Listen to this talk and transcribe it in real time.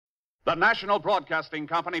The National Broadcasting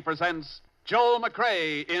Company presents Joel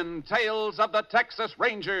McCrea in Tales of the Texas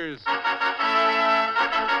Rangers.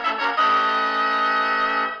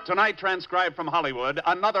 Tonight, transcribed from Hollywood,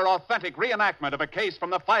 another authentic reenactment of a case from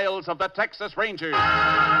the files of the Texas Rangers.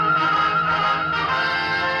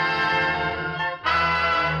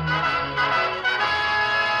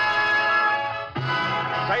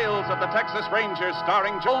 Tales of the Texas Rangers,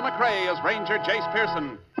 starring Joel McCrea as Ranger Jace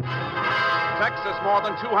Pearson. Texas, more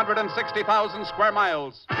than 260,000 square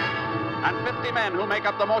miles, and 50 men who make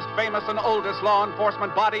up the most famous and oldest law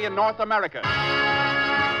enforcement body in North America.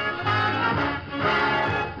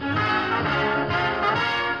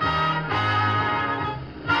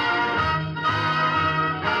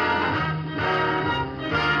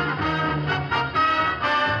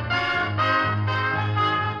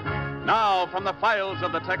 Now, from the files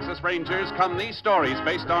of the Texas Rangers come these stories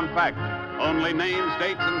based on fact. Only names,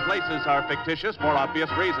 dates, and places are fictitious for obvious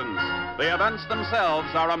reasons. The events themselves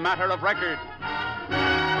are a matter of record.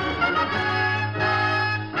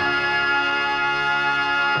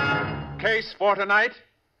 Case for tonight,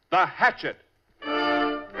 the Hatchet.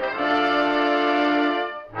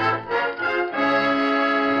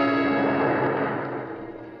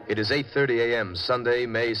 It is 8:30 a.m., Sunday,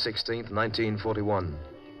 May 16th, 1941.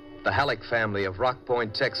 The Halleck family of Rock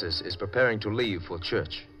Point, Texas, is preparing to leave for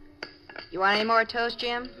church. You want any more toast,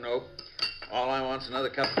 Jim? Nope. All I want's another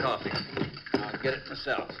cup of coffee. I'll get it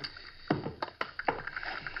myself.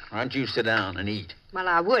 Why don't you sit down and eat? Well,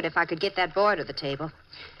 I would if I could get that boy to the table.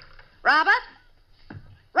 Robert?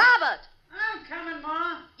 Robert! I'm coming,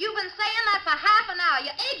 Ma. You've been saying that for half an hour.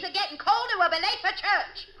 Your eggs are getting colder. We'll be late for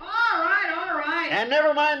church. All right. And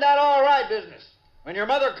never mind that all right business. When your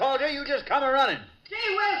mother called you just come a-running.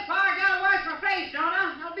 Gee whiz, Pa, I gotta wash my face, don't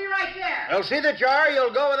I? I'll be right there. Well, see that you are.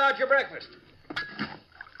 You'll go without your breakfast.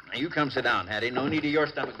 Now, you come sit down, Hattie. No need of your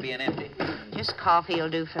stomach being empty. Just coffee will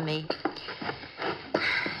do for me.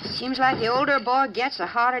 Seems like the older a boy gets, the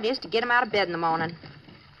harder it is to get him out of bed in the morning.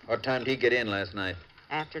 What time did he get in last night?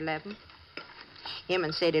 After 11. Him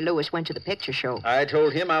and Sadie Lewis went to the picture show. I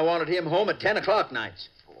told him I wanted him home at 10 o'clock nights.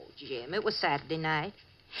 Oh, Jim, it was Saturday night.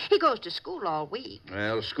 He goes to school all week.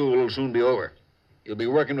 Well, school will soon be over. He'll be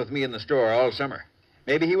working with me in the store all summer.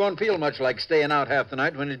 Maybe he won't feel much like staying out half the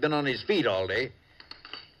night when he's been on his feet all day.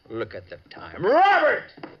 Look at the time. Robert!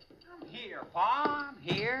 I'm here, Pa. I'm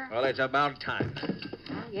here. Well, it's about time.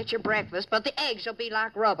 Well, get your breakfast, but the eggs will be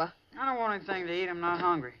like rubber. I don't want anything to eat. I'm not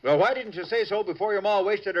hungry. Well, why didn't you say so before your ma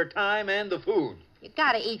wasted her time and the food? You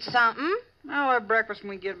gotta eat something. I'll have breakfast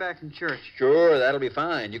when we get back from church. Sure, that'll be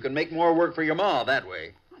fine. You can make more work for your ma that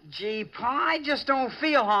way. Gee, Pa, I just don't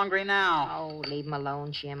feel hungry now. Oh, leave him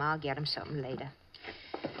alone, Jim. I'll get him something later.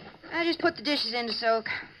 I just put the dishes in to soak.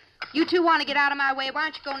 You two want to get out of my way? Why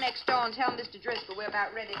don't you go next door and tell Mr. Driscoll we're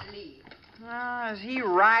about ready to leave? Is he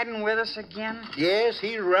riding with us again? Yes,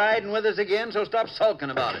 he's riding with us again, so stop sulking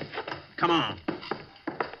about it. Come on.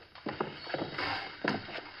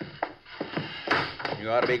 You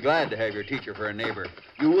ought to be glad to have your teacher for a neighbor.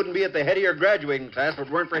 You wouldn't be at the head of your graduating class if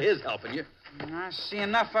it weren't for his helping you. I see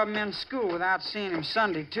enough of him in school without seeing him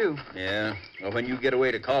Sunday, too. Yeah. Well, when you get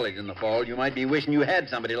away to college in the fall, you might be wishing you had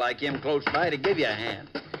somebody like him close by to give you a hand.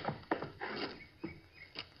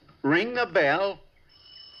 Ring the bell.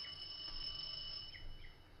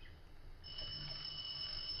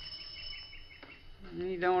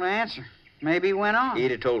 He don't answer. Maybe he went on.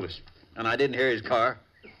 He'd have told us. And I didn't hear his car.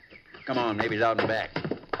 Come on, maybe he's out in the back.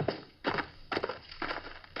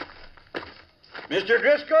 Mr.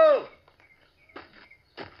 Driscoll!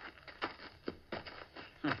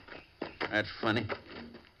 That's funny.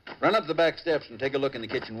 Run up the back steps and take a look in the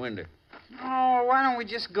kitchen window. Oh, why don't we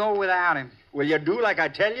just go without him? Will you do like I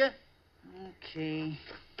tell you? Okay.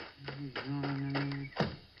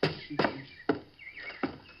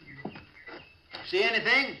 See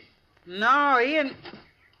anything? No, he ain't.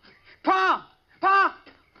 Pa! Pa!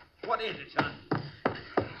 What is it, son?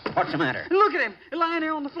 What's the matter? Look at him, lying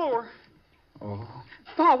there on the floor. Oh.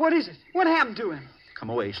 Pa, what is it? What happened to him? Come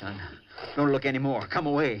away, son. Don't look anymore. Come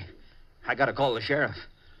away. I gotta call the sheriff.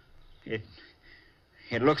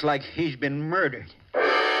 It looks like he's been murdered.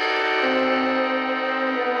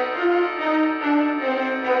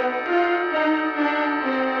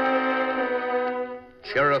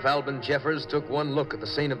 Sheriff Alvin Jeffers took one look at the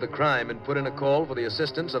scene of the crime and put in a call for the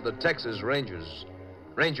assistance of the Texas Rangers.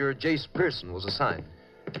 Ranger Jace Pearson was assigned.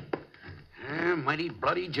 Mighty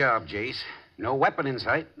bloody job, Jace. No weapon in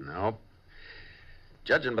sight. Nope.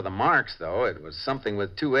 Judging by the marks, though, it was something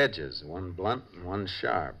with two edges, one blunt and one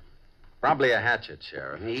sharp. Probably a hatchet,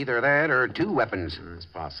 Sheriff. Either that or two weapons. It's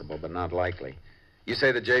possible, but not likely. You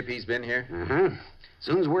say the JP's been here? Uh-huh.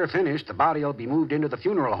 Soon as we're finished, the body will be moved into the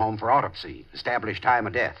funeral home for autopsy. Establish time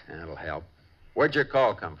of death. That'll help. Where'd your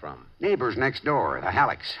call come from? Neighbors next door, the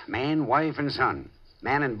Hallecks. Man, wife, and son.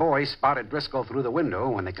 Man and boy spotted Driscoll through the window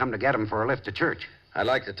when they come to get him for a lift to church. I'd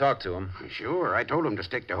like to talk to him. Sure, I told him to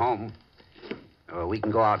stick to home. We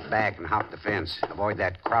can go out back and hop the fence. Avoid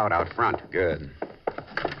that crowd out front. Good.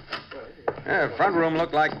 Front room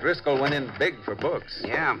looked like Driscoll went in big for books.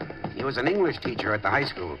 Yeah, he was an English teacher at the high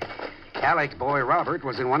school. Halleck's boy, Robert,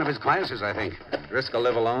 was in one of his classes, I think. Driscoll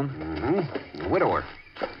live alone? Mm-hmm. A widower.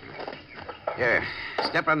 Here,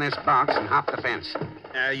 step on this box and hop the fence.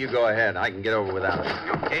 You go ahead. I can get over without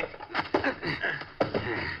it. Okay.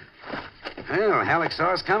 Well, Halleck saw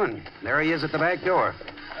us coming. There he is at the back door.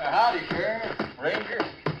 Howdy, Sheriff. Ranger.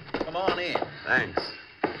 Come on in. Thanks.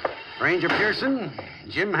 Ranger Pearson,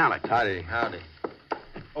 Jim Halleck. Howdy.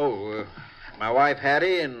 Oh, my wife,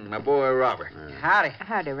 Hattie, and my boy, Robert. Howdy.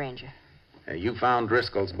 Howdy, Ranger. You found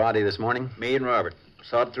Driscoll's body this morning? Me and Robert.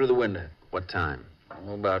 Saw it through the window. What time?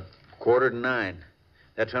 Oh, about 8:45.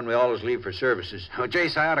 That's when we always leave for services. Oh,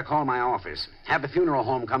 Jace, I ought to call my office. Have the funeral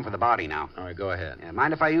home come for the body now. All right, go ahead.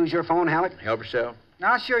 Mind if I use your phone, Halleck? Help yourself.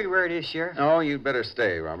 I'll show you where it is, Sheriff. Oh, you'd better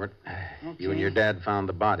stay, Robert. You and Okay. your dad found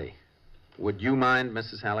the body. Would you mind,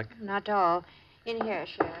 Mrs. Halleck? Not at all. In here,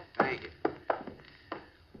 Sheriff. Thank you.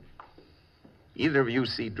 Either of you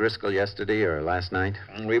see Driscoll yesterday or last night?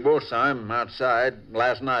 We both saw him outside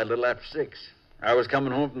last night, a little after 6. I was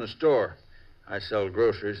coming home from the store. I sell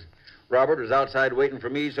groceries. Robert was outside waiting for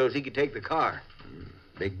me so as he could take the car.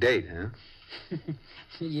 Big date, huh?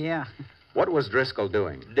 Yeah. What was Driscoll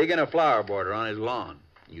doing? Digging a flower border on his lawn.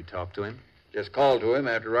 You talked to him? Just called to him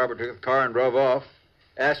after Robert took the car and drove off.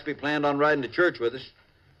 Asked if he planned on riding to church with us.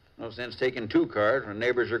 No sense taking 2 cars when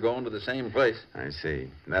neighbors are going to the same place. I see.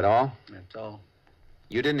 That all? That's all.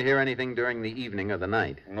 You didn't hear anything during the evening or the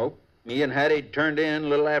night? Nope. Me and Hattie turned in a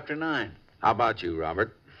little after 9. How about you,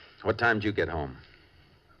 Robert? What time did you get home?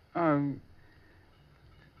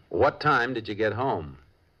 What time did you get home?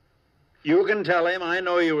 You can tell him I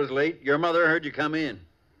know you was late. Your mother heard you come in.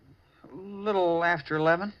 A little after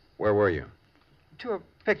 11 Where were you? to a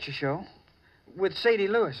picture show with Sadie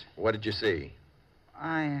Lewis. What did you see?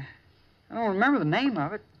 I don't remember the name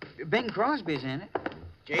of it. Bing Crosby's in it.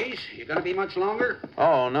 Jace, you gonna be much longer?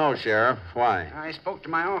 Oh, no, Sheriff. Why? I spoke to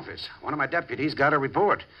my office. One of my deputies got a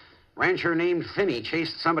report. Rancher named Finney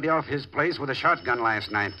chased somebody off his place with a shotgun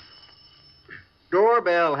last night.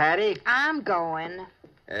 Doorbell, Hattie. I'm going.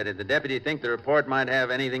 Did the deputy think the report might have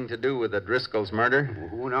anything to do with the Driscoll's murder?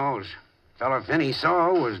 Who knows? Fellow Finney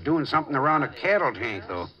saw was doing something around a cattle tank,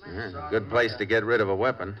 though. Good place to get rid of a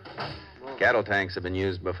weapon. Cattle tanks have been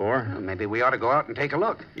used before. Well, maybe we ought to go out and take a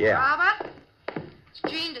look. Yeah. Robert? It's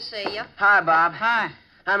Jean to see you. Hi, Bob. Hi.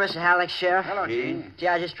 I'm Mr. Halleck, Sheriff. Hello, Jean.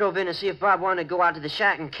 Yeah, I just drove in to see if Bob wanted to go out to the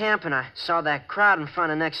shack and camp, and I saw that crowd in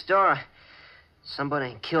front of next door.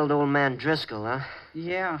 Somebody killed old man Driscoll, huh?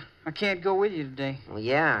 Yeah, I can't go with you today. Well,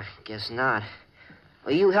 yeah, guess not.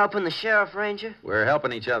 Are you helping the sheriff, Ranger? We're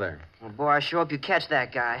helping each other. Well, boy, I sure hope you catch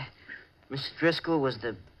that guy. Mr. Driscoll was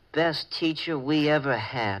the best teacher we ever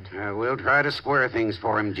had. We'll try to square things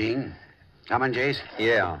for him, Jean. Coming, Jace?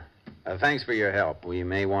 Yeah. Thanks for your help. We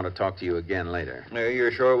may want to talk to you again later.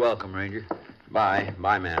 You're sure welcome, Ranger. Bye.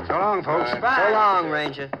 Bye, ma'am. So long, folks. So long,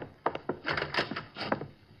 Ranger.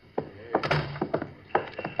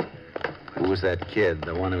 Who was that kid,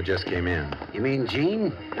 the one who just came in? You mean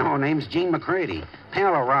Jean? No, name's Jean McCready.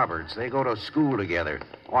 Pal of Robert's. They go to school together.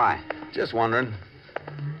 Why? Just wondering.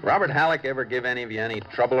 Robert Halleck ever give any of you any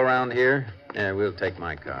trouble around here? Yeah, we'll take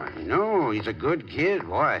my car. No, he's a good kid.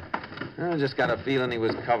 Why? I just got a feeling he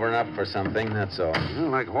was covering up for something, that's all. Well,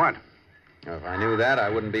 like what? If I knew that, I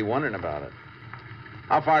wouldn't be wondering about it.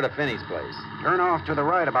 How far to Finney's place? Turn off to the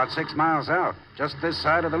right about 6 miles out. Just this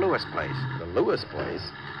side of the Lewis place. The Lewis place?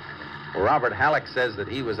 Well, Robert Halleck says that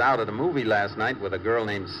he was out at a movie last night with a girl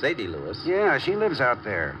named Sadie Lewis. Yeah, she lives out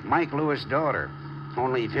there. Mike Lewis' daughter.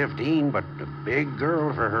 Only 15, but a big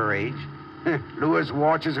girl for her age. Lewis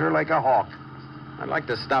watches her like a hawk. I'd like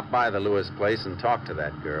to stop by the Lewis place and talk to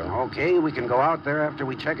that girl. Okay, we can go out there after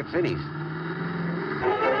we check at Finney's.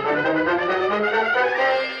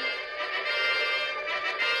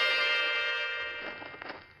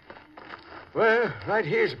 Well, right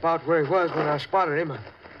here's about where he was when I spotted him.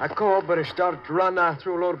 I called, but he started to run. I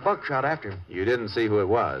threw a load of buckshot after him. You didn't see who it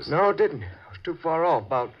was? No, I didn't. I was too far off,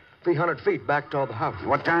 about 300 feet back toward the house.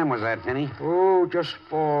 What time was that, Finney? Oh, just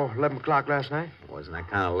for 11 o'clock last night. Wasn't that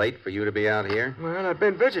kind of late for you to be out here? Well, I'd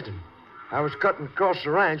been visiting. I was cutting across the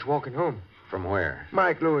ranch, walking home. From where?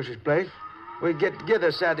 Mike Lewis's place. We get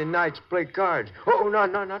together Saturday nights, play cards. Oh,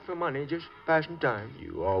 not for money, just passing time.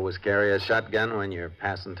 You always carry a shotgun when you're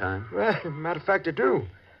passing time? Well, matter of fact, I do.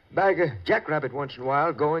 Bag a jackrabbit once in a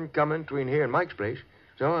while, going, coming between here and Mike's place.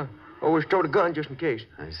 So I always tote a gun just in case.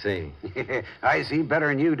 I see. I see better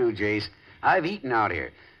than you do, Jace. I've eaten out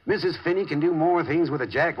here. Mrs. Finney can do more things with a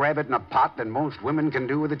jackrabbit in a pot than most women can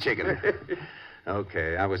do with a chicken.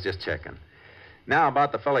 Okay, I was just checking. Now,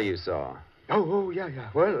 about the fellow you saw. Yeah.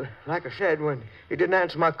 Well, like I said, when he didn't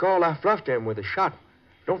answer my call, I fluffed him with a shot.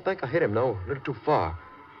 Don't think I hit him, though. A little too far.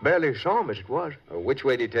 Barely saw him as it was. Which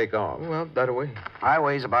way did he take off? Well, that way.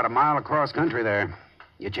 Highway's about a mile across country there.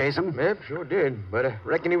 You chase him? Yep, sure did. But I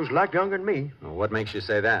reckon he was a lot younger than me. Well, what makes you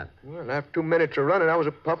say that? Well, after 2 minutes of running, I was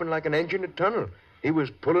puffing like an engine in a tunnel. He was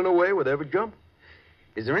pulling away with every jump.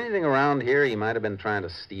 Is there anything around here he might have been trying to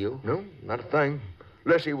steal? No, not a thing.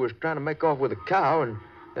 Unless he was trying to make off with a cow, and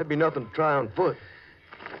that'd be nothing to try on foot.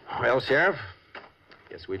 Well, Sheriff,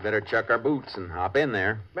 guess we'd better chuck our boots and hop in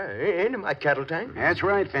there. Ain't in my cattle tank. That's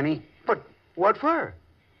right, Finney. But what for?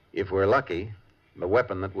 If we're lucky, the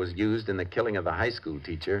weapon that was used in the killing of the high school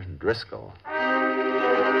teacher, Driscoll.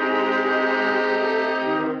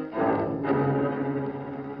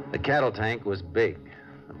 The cattle tank was big.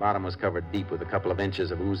 The bottom was covered deep with a couple of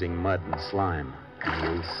inches of oozing mud and slime.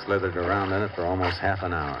 And we slithered around in it for almost half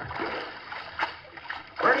an hour.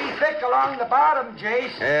 Pretty thick along the bottom,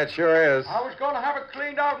 Jace. Yeah, it sure is. I was going to have it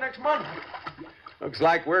cleaned out next month. Looks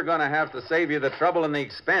like we're going to have to save you the trouble and the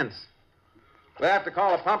expense. We'll have to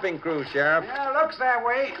call a pumping crew, Sheriff. Yeah, looks that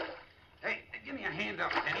way. Hey, give me a hand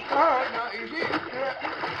up, Finney. All right, now, easy.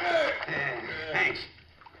 Thanks.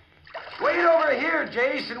 Wait over here,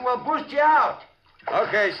 Jace, and we'll boost you out.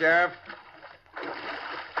 Okay, Sheriff.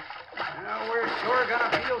 Well, we're sure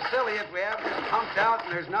gonna feel silly if we have this pumped out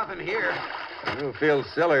and there's nothing here. We'll feel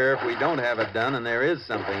sillier if we don't have it done and there is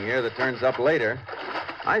something here that turns up later.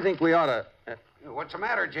 I think we ought to... What's the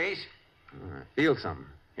matter, Jace? Feel something.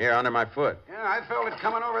 Here, under my foot. Yeah, I felt it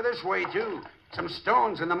coming over this way, too. Some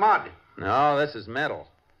stones in the mud. No, this is metal.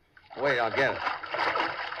 Wait, I'll get it.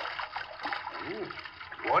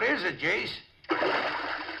 What is it, Jace?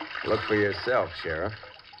 Look for yourself, Sheriff.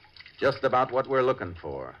 Just about what we're looking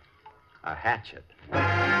for. A hatchet.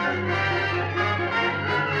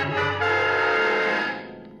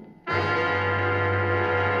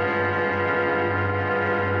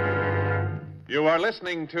 You are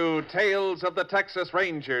listening to Tales of the Texas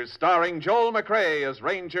Rangers, starring Joel McRae as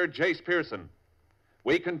Ranger Jace Pearson.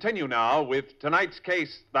 We continue now with tonight's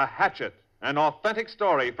case, The Hatchet, an authentic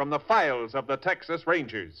story from the files of the Texas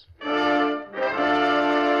Rangers.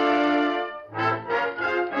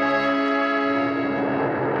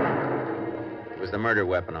 It was the murder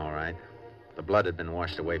weapon, all right. The blood had been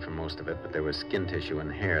washed away from most of it, but there was skin tissue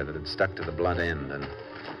and hair that had stuck to the blunt end, and...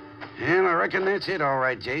 Well, I reckon that's it, all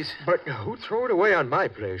right, Jace. But who threw it away on my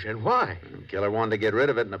place, and why? The killer wanted to get rid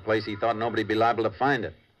of it in a place he thought nobody'd be liable to find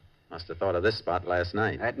it. Must have thought of this spot last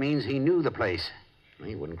night. That means he knew the place.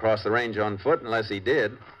 He wouldn't cross the range on foot unless he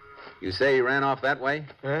did. You say he ran off that way?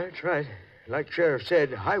 That's right. Like Sheriff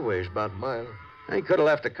said, highway's about a mile. He could have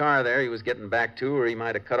left a car there he was getting back to, or he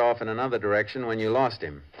might have cut off in another direction when you lost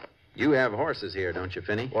him. You have horses here, don't you,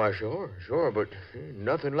 Finney? Why, sure, but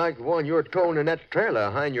nothing like the one you're towing in that trailer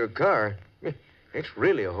behind your car. It's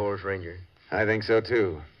really a horse, Ranger. I think so,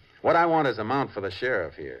 too. What I want is a mount for the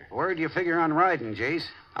sheriff here. Where do you figure on riding, Jace?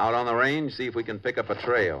 Out on the range, see if we can pick up a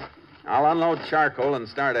trail. I'll unload charcoal and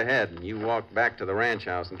start ahead, and you walk back to the ranch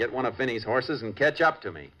house and get one of Finney's horses and catch up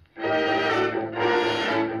to me.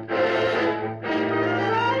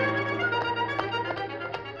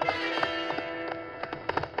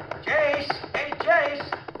 Jace! Hey,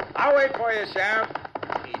 Jace! I'll wait for you, Sheriff.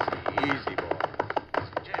 Easy, boy.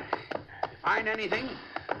 Find anything?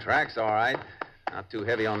 Track's all right. Not too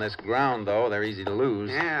heavy on this ground, though. They're easy to lose.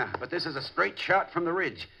 Yeah, but this is a straight shot from the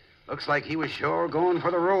ridge. Looks like he was sure going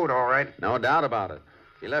for the road, all right. No doubt about it.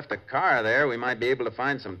 If he left a car there, we might be able to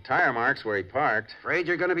find some tire marks where he parked. Afraid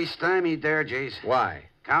you're going to be stymied there, Jace. Why?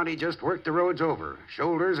 County just worked the roads over.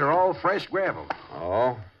 Shoulders are all fresh gravel.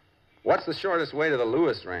 Oh? What's the shortest way to the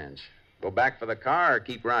Lewis Ranch? Go back for the car or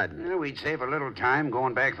keep riding? Yeah, we'd save a little time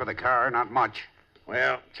going back for the car, not much.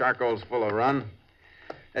 Well, charcoal's full of run.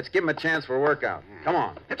 Let's give him a chance for a workout. Come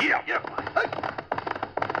on. Yeah.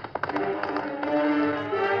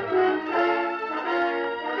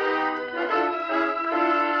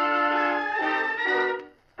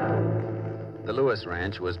 The Lewis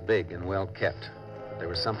Ranch was big and well kept, but there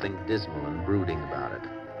was something dismal and brooding about it.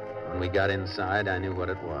 When we got inside, I knew what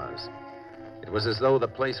it was. It was as though the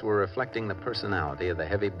place were reflecting the personality of the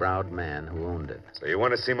heavy-browed man who owned it. So you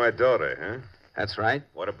want to see my daughter, huh? That's right.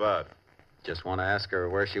 What about? Just want to ask her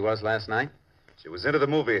where she was last night? She was into the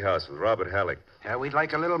movie house with Robert Halleck. We'd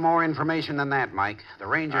like a little more information than that, Mike. The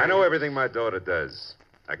ranger... I know everything my daughter does.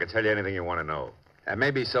 I can tell you anything you want to know. That may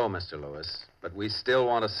be so, Mr. Lewis, but we still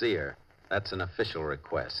want to see her. That's an official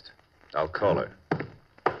request. I'll call her.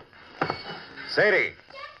 Sadie,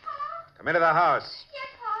 come into the house.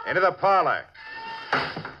 Into the parlor.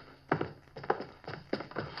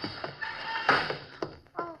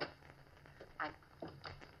 Oh, I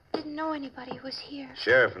didn't know anybody was here.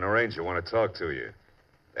 Sheriff and the ranger want to talk to you.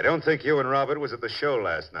 They don't think you and Robert was at the show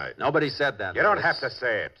last night. Nobody said that. You don't Lewis. have to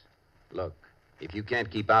say it. Look, if you can't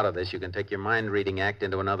keep out of this, you can take your mind-reading act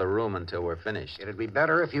into another room until we're finished. It'd be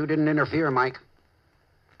better if you didn't interfere, Mike.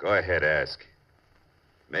 Go ahead, ask.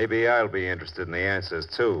 Maybe I'll be interested in the answers,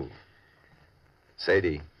 too.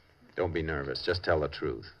 Sadie, don't be nervous. Just tell the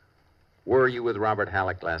truth. Were you with Robert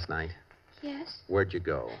Halleck last night? Yes. Where'd you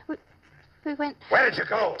go? We went Where did you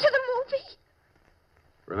go? to the movie.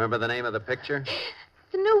 Remember the name of the picture?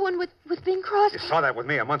 The new one with Bing Crosby. You saw that with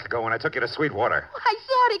me a month ago when I took you to Sweetwater. I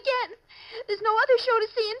saw it again. There's no other show to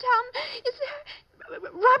see in town, is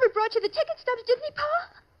there? Robert brought you the ticket stubs, didn't he, Pa?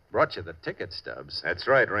 Brought you the ticket stubs. That's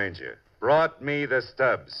right, Ranger. Brought me the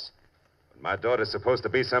stubs. When my daughter's supposed to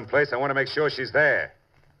be someplace, I want to make sure she's there.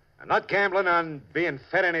 I'm not gambling on being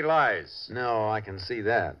fed any lies. No, I can see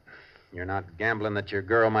that. You're not gambling that your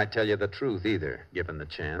girl might tell you the truth either, given the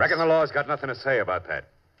chance. Reckon the law's got nothing to say about that.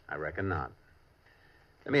 I reckon not.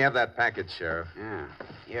 Let me have that package, Sheriff. Yeah,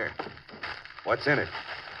 here. What's in it?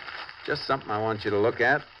 Just something I want you to look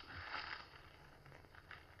at.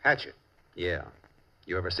 Hatchet. Yeah.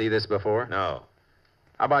 You ever see this before? No.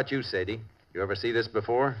 How about you, Sadie? You ever see this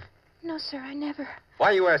before? No, sir, I never. Why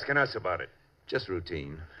are you asking us about it? Just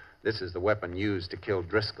routine. This is the weapon used to kill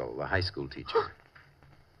Driscoll, the high school teacher.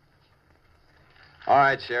 All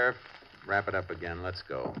right, Sheriff. Wrap it up again. Let's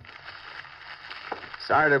go.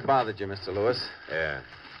 Sorry to have bothered you, Mr. Lewis. Yeah.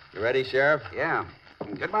 You ready, Sheriff? Yeah.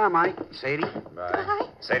 Goodbye, Mike. Sadie. Bye. Bye.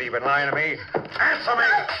 Sadie, you been lying to me? Answer me!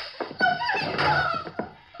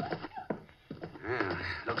 Yeah,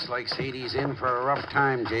 looks like Sadie's in for a rough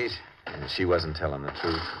time, Jace. And she wasn't telling the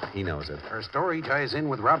truth. He knows it. Her story ties in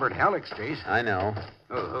with Robert Halleck's, Jace. I know.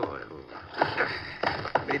 Oh.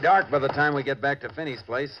 It'll be dark by the time we get back to Finney's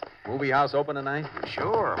place. Movie house open tonight?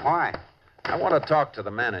 Sure, why? I want to talk to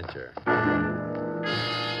the manager.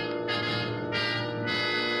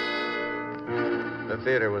 The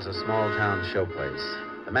theater was a small-town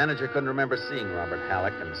showplace. The manager couldn't remember seeing Robert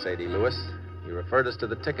Halleck and Sadie Lewis. He referred us to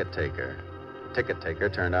the ticket taker. The ticket taker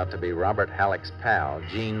turned out to be Robert Halleck's pal,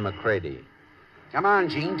 Gene McCready. Come on,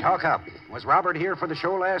 Gene, talk up. Was Robert here for the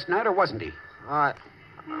show last night, or wasn't he?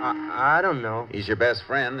 I don't know. He's your best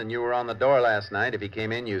friend, and you were on the door last night. If he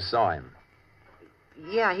came in, you saw him.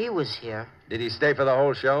 Yeah, he was here. Did he stay for the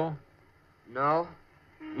whole show? No.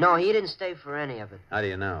 No, he didn't stay for any of it. How do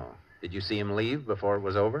you know? Did you see him leave before it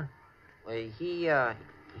was over? Well, he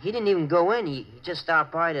didn't even go in. He just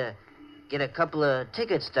stopped by to get a couple of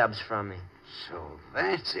ticket stubs from me. So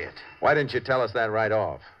that's it. Why didn't you tell us that right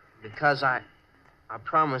off? Because I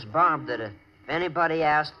promised Bob that if anybody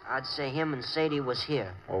asked, I'd say him and Sadie was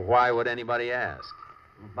here. Well, why would anybody ask?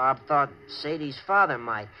 Bob thought Sadie's father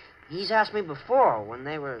might. He's asked me before when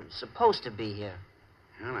they were supposed to be here.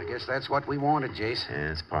 Well, I guess that's what we wanted, Jace.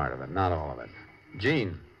 Yeah, it's part of it, not all of it.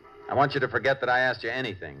 Gene, I want you to forget that I asked you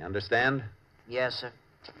anything. Understand? Yes, sir.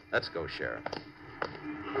 Let's go, Sheriff.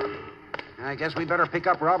 I guess we better pick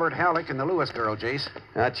up Robert Halleck and the Lewis girl, Jace.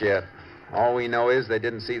 Not yet. All we know is they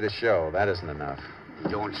didn't see the show. That isn't enough.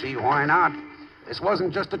 Don't see why not. This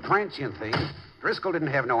wasn't just a transient thing. Driscoll didn't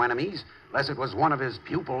have no enemies, unless it was one of his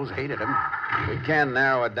pupils hated him. We can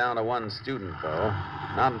narrow it down to one student, though.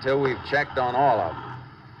 Not until we've checked on all of them.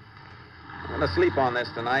 I'm going to sleep on this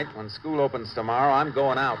tonight. When school opens tomorrow, I'm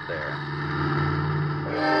going out there.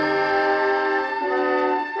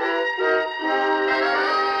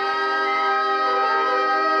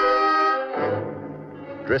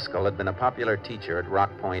 Driscoll had been a popular teacher at Rock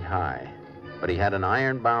Point High, but he had an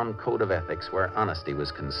iron-bound code of ethics where honesty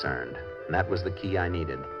was concerned, and that was the key I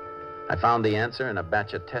needed. I found the answer in a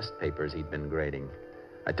batch of test papers he'd been grading.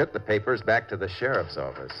 I took the papers back to the sheriff's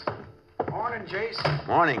office. Morning, Jace.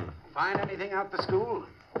 Morning. Find anything out the school?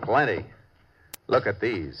 Plenty. Look at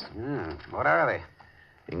these. What are they?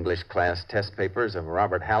 English class test papers of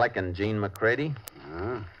Robert Halleck and Gene McCready.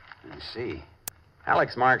 I see.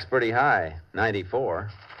 Halleck's mark's pretty high,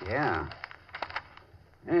 94. Yeah.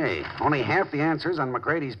 Hey, only half the answers on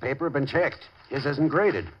McCready's paper have been checked. His isn't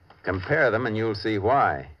graded. Compare them and you'll see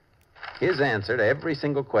why. His answer to every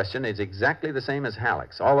single question is exactly the same as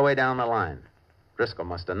Halleck's, all the way down the line. Driscoll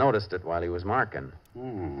must have noticed it while he was marking.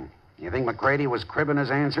 You think McCready was cribbing his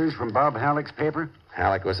answers from Bob Halleck's paper?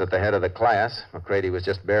 Halleck was at the head of the class. McCready was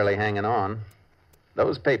just barely hanging on.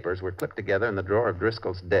 Those papers were clipped together in the drawer of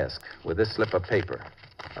Driscoll's desk with this slip of paper.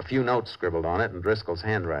 A few notes scribbled on it in Driscoll's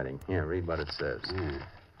handwriting. Here, read what it says. Yeah.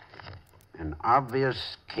 An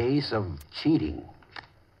obvious case of cheating.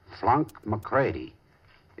 Flunk McCready.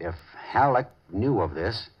 If Halleck knew of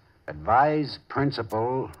this, advise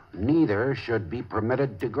principal neither should be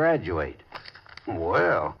permitted to graduate.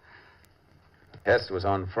 Well, Test was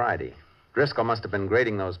on Friday. Driscoll must have been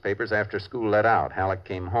grading those papers after school let out. Halleck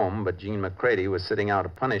came home, but Gene McCready was sitting out a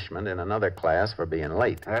punishment in another class for being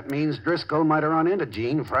late. that means Driscoll might have run into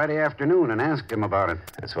Gene Friday afternoon and asked him about it.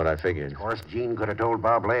 That's what I figured. Of course, Gene could have told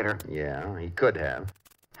Bob later. Yeah, he could have.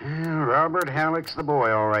 Well, Robert Halleck's the boy,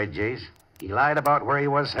 all right, Jace. He lied about where he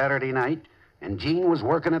was Saturday night, and Gene was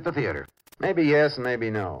working at the theater. Maybe yes, maybe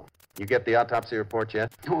no. You get the autopsy report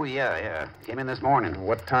yet? Oh, yeah. Came in this morning.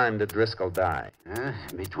 What time did Driscoll die?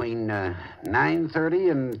 Between 9:30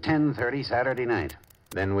 and 10:30 Saturday night.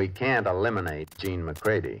 Then we can't eliminate Gene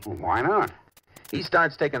McCready. Why not? He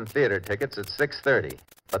starts taking theater tickets at 6:30,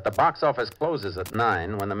 but the box office closes at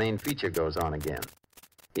 9 when the main feature goes on again.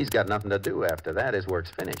 He's got nothing to do after that. His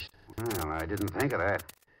work's finished. Well, I didn't think of that.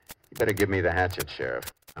 You better give me the hatchet, Sheriff.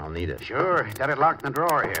 I'll need it. Sure, got it locked in the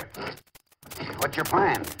drawer here. What's your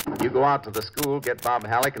plan? You go out to the school, get Bob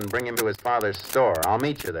Halleck, and bring him to his father's store. I'll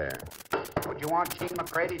meet you there. Would you want Gene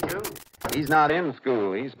McCready, too? He's not in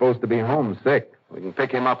school. He's supposed to be home sick. We can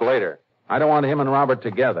pick him up later. I don't want him and Robert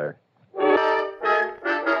together.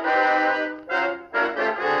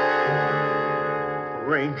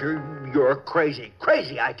 Ranger, you're crazy.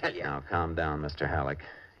 Crazy, I tell you. Now, calm down, Mr. Halleck.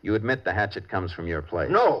 You admit the hatchet comes from your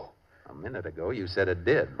place. No. A minute ago, you said it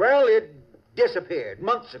did. Well, it disappeared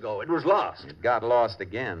months ago. It was lost. It got lost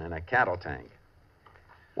again in a cattle tank.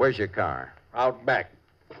 Where's your car? Out back,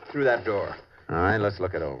 through that door. All right, let's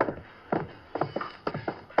look it over.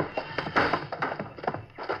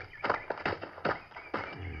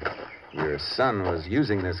 Your son was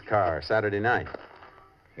using this car Saturday night.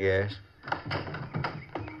 Yes.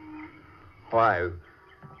 Why?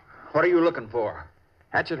 What are you looking for?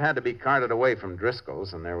 Hatchet had to be carted away from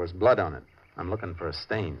Driscoll's, and there was blood on it. I'm looking for a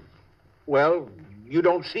stain. Well, you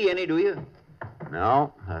don't see any, do you?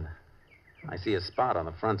 No. I see a spot on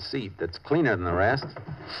the front seat that's cleaner than the rest.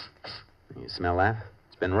 You smell that?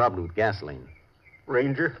 It's been rubbed with gasoline.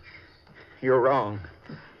 Ranger, you're wrong.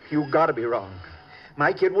 You gotta be wrong.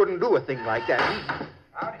 My kid wouldn't do a thing like that.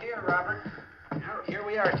 Out here, Robert. Here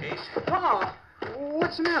we are, Chase. Pa,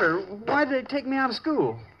 what's the matter? Why did they take me out of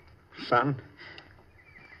school? Son,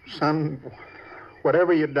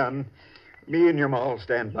 whatever you've done, me and your ma will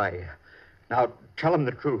stand by you. Now, tell him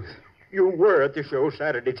the truth. You were at the show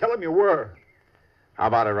Saturday. Tell him you were. How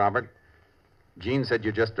about it, Robert? Gene said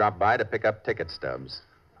you just dropped by to pick up ticket stubs.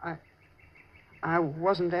 I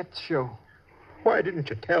wasn't at the show. Why didn't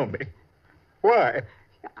you tell me? Why?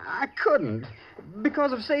 I couldn't.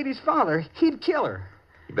 Because of Sadie's father. He'd kill her.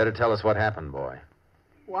 You better tell us what happened, boy.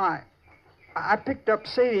 Why, I picked up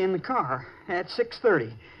Sadie in the car at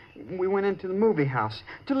 6:30. We went into the movie house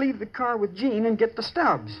to leave the car with Gene and get the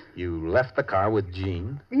stubs. You left the car with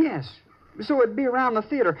Gene? Yes. So it'd be around the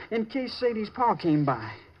theater in case Sadie's pa came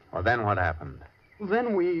by. Well, then what happened?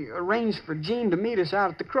 Then we arranged for Gene to meet us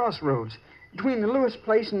out at the crossroads between the Lewis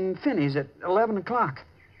place and Finney's at 11 o'clock.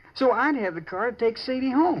 So I'd have the car to take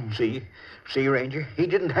Sadie home. See, Ranger? He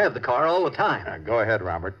didn't have the car all the time. Go ahead,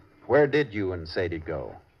 Robert. Where did you and Sadie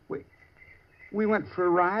go? We went for a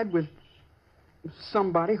ride with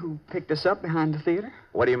somebody who picked us up behind the theater.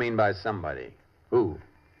 What do you mean by somebody? Who?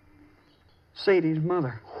 Sadie's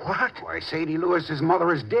mother. What? Why, Sadie Lewis's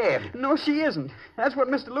mother is dead. No, she isn't. That's what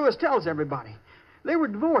Mr. Lewis tells everybody. They were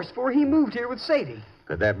divorced before he moved here with Sadie.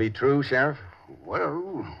 Could that be true, Sheriff?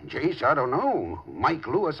 Well, Jace, I don't know. Mike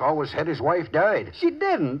Lewis always said his wife died. She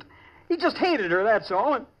didn't. He just hated her, that's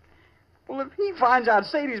all. And, well, if he finds out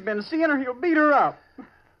Sadie's been seeing her, he'll beat her up.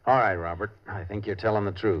 All right, Robert. I think you're telling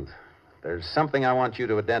the truth. There's something I want you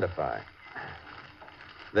to identify.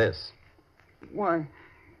 This. Why,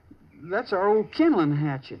 that's our old kindling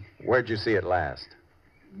hatchet. Where'd you see it last?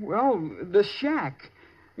 Well, the shack.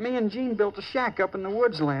 Me and Gene built a shack up in the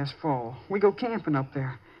woods last fall. We go camping up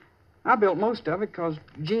there. I built most of it because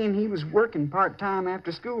Gene, he was working part-time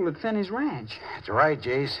after school at Finney's ranch. That's right,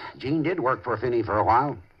 Jace. Gene did work for Finney for a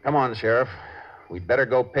while. Come on, Sheriff. We'd better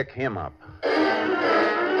go pick him up.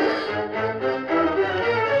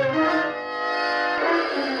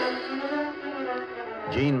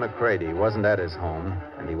 Gene McCready wasn't at his home,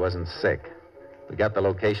 and he wasn't sick. We got the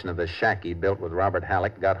location of the shack he built with Robert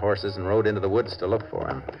Halleck, got horses, and rode into the woods to look for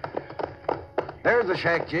him. There's the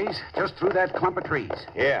shack, Jace. Just through that clump of trees.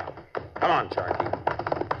 Yeah. Come on, Sharky.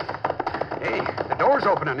 Hey, the door's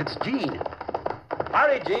opening. It's Gene.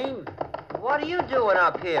 Howdy, Gene. What are you doing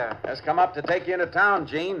up here? Just come up to take you into town,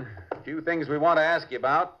 Gene. A few things we want to ask you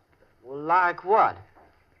about. Well, like what?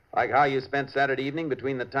 Like how you spent Saturday evening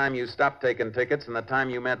between the time you stopped taking tickets and the time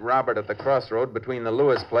you met Robert at the crossroad between the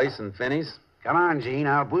Lewis place and Finney's. Come on, Gene.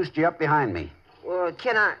 I'll boost you up behind me. Well,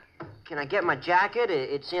 can I get my jacket?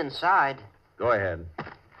 It's inside. Go ahead.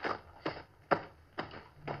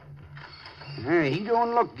 Hey, he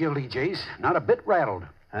don't look guilty, Jace. Not a bit rattled.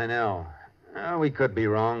 I know. Well, we could be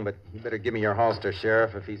wrong, but you better give me your holster,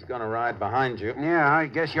 Sheriff, if he's going to ride behind you. Yeah, I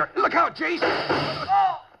guess you're... Look out, Jace!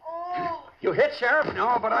 You hit, Sheriff?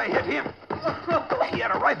 No, but I hit him. He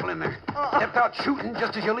had a rifle in there. Stepped out shooting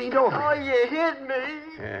just as you leaned over. Oh, you hit me.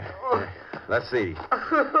 Yeah. Let's see.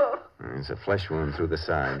 There's a flesh wound through the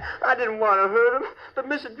side. I didn't want to hurt him, but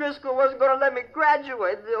Mr. Driscoll wasn't going to let me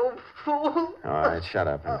graduate, the old fool. All right, shut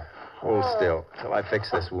up and hold still till I fix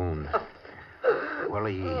this wound. Will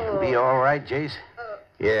he be all right, Jace?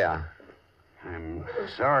 Yeah. I'm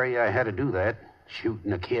sorry I had to do that,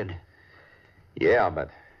 shooting a kid. Yeah, but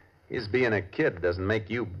his being a kid doesn't make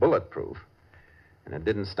you bulletproof. And it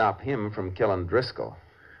didn't stop him from killing Driscoll.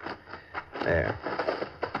 There.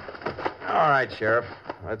 All right, Sheriff.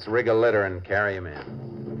 Let's rig a litter and carry him in.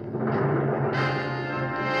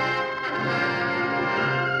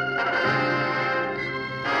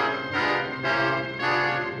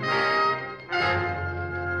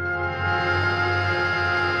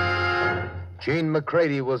 Gene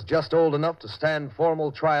McCready was just old enough to stand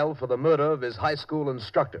formal trial for the murder of his high school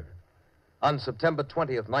instructor. On September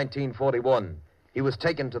 20th, 1941, he was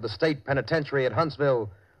taken to the state penitentiary at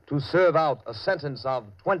Huntsville to serve out a sentence of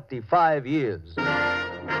 25 years.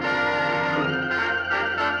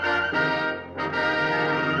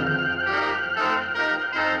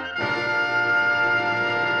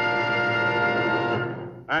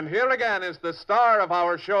 And here again is the star of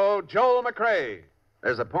our show, Joel McCrea.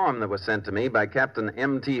 There's a poem that was sent to me by Captain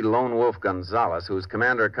M.T. Lone Wolf Gonzalez, who's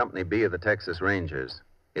commander of Company B of the Texas Rangers.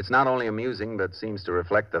 It's not only amusing, but seems to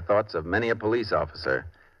reflect the thoughts of many a police officer.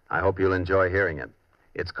 I hope you'll enjoy hearing it.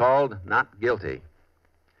 It's called Not Guilty.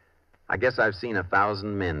 I guess I've seen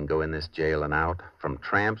 1,000 men go in this jail and out, from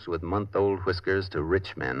tramps with month-old whiskers to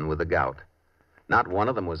rich men with the gout. Not one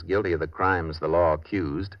of them was guilty of the crimes the law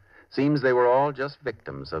accused. Seems they were all just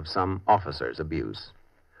victims of some officer's abuse.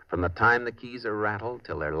 From the time the keys are rattled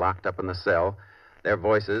till they're locked up in the cell, their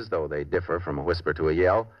voices, though they differ from a whisper to a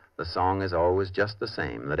yell, the song is always just the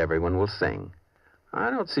same that everyone will sing. I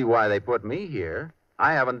don't see why they put me here.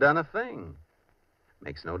 I haven't done a thing.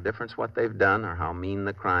 Makes no difference what they've done or how mean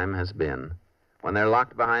the crime has been. When they're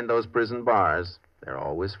locked behind those prison bars, they're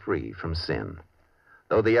always free from sin.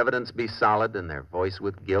 Though the evidence be solid and their voice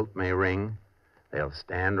with guilt may ring, they'll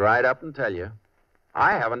stand right up and tell you,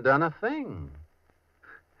 I haven't done a thing.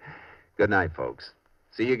 Good night, folks.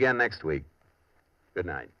 See you again next week. Good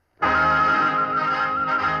night.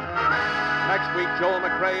 Next week, Joel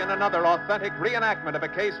McCrea in another authentic reenactment of a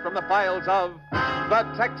case from the files of the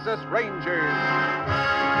Texas Rangers.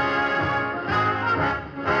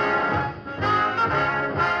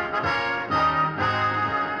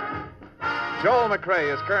 Joel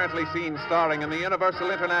McCrea is currently seen starring in the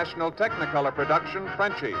Universal International Technicolor production,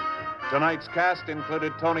 Frenchie. Tonight's cast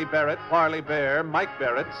included Tony Barrett, Parley Bear, Mike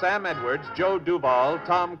Barrett, Sam Edwards, Joe Duvall,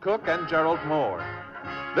 Tom Cook, and Gerald Moore.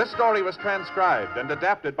 This story was transcribed and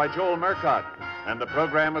adapted by Joel Murcott, and the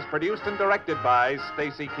program was produced and directed by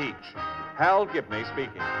Stacy Keach. Hal Gibney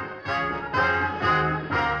speaking.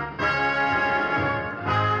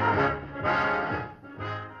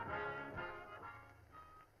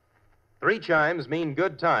 Three chimes mean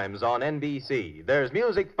good times on NBC. There's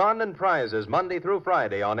music, fun, and prizes Monday through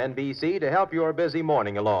Friday on NBC to help your busy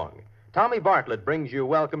morning along. Tommy Bartlett brings you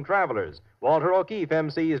Welcome Travelers. Walter O'Keefe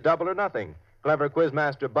MC's Double or Nothing. Clever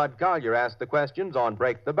quizmaster Bud Collier asks the questions on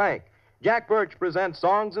Break the Bank. Jack Birch presents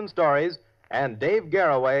Songs and Stories, and Dave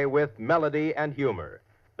Garraway with Melody and Humor.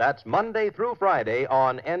 That's Monday through Friday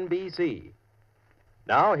on NBC.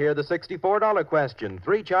 Now, hear the $64 question.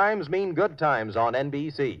 Three chimes mean good times on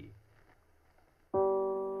NBC.